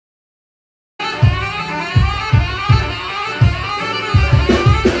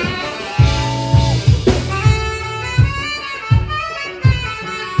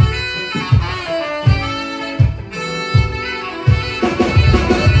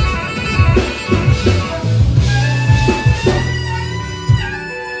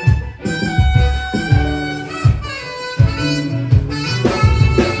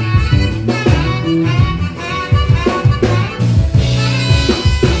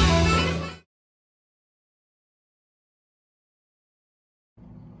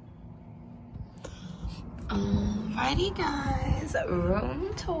Alrighty guys,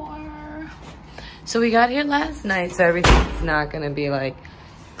 room tour. So we got here last night, so everything's not gonna be like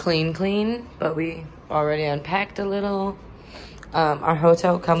clean, but we already unpacked a little. Our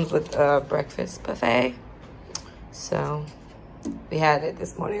hotel comes with a breakfast buffet, so we had it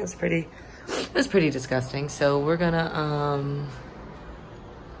this morning. It was pretty disgusting. So we're gonna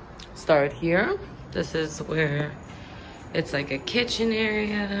start here. This is where it's like a kitchen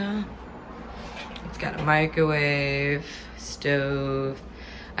area. It's got a microwave, stove.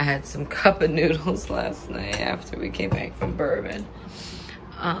 I had some cup of noodles last night after we came back from Bourbon.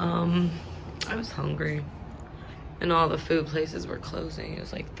 I was hungry and all the food places were closing. It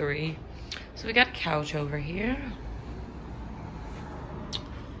was like 3. So we got a couch over here.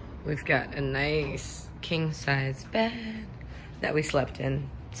 We've got a nice king size bed that we slept in.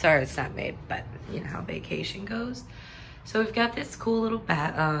 Sorry it's not made, but you know how vacation goes. So we've got this cool little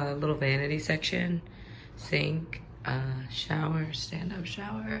little vanity section, sink, shower, stand-up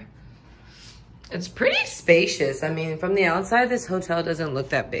shower. It's pretty spacious. I mean, from the outside, this hotel doesn't look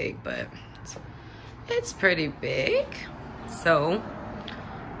that big, but it's pretty big. So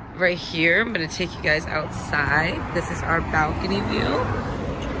right here, I'm gonna take you guys outside. This is our balcony view.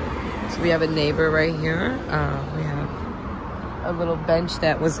 So we have a neighbor right here. We have a little bench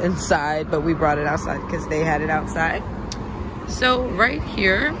that was inside, but we brought it outside because they had it outside. So right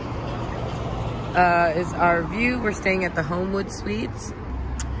here is our view. We're staying at the Homewood Suites.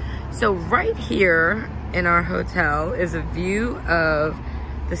 So right here in our hotel is a view of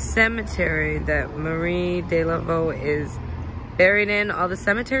the cemetery that Marie de Laveau is buried in. All the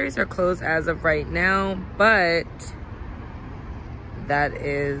cemeteries are closed as of right now, but that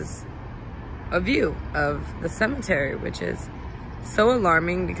is a view of the cemetery, which is so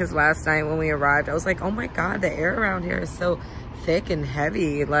alarming because last night when we arrived, I was like, oh my God, the air around here is so thick and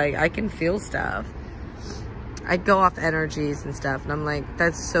heavy. Like, I can feel stuff. I go off energies and stuff, and I'm like,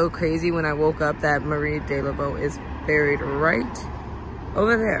 that's so crazy. When I woke up, that Marie de Laveau is buried right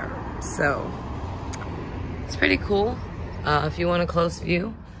over there. So it's pretty cool. If you want a close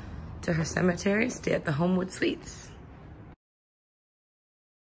view to her cemetery, stay at the Homewood Suites.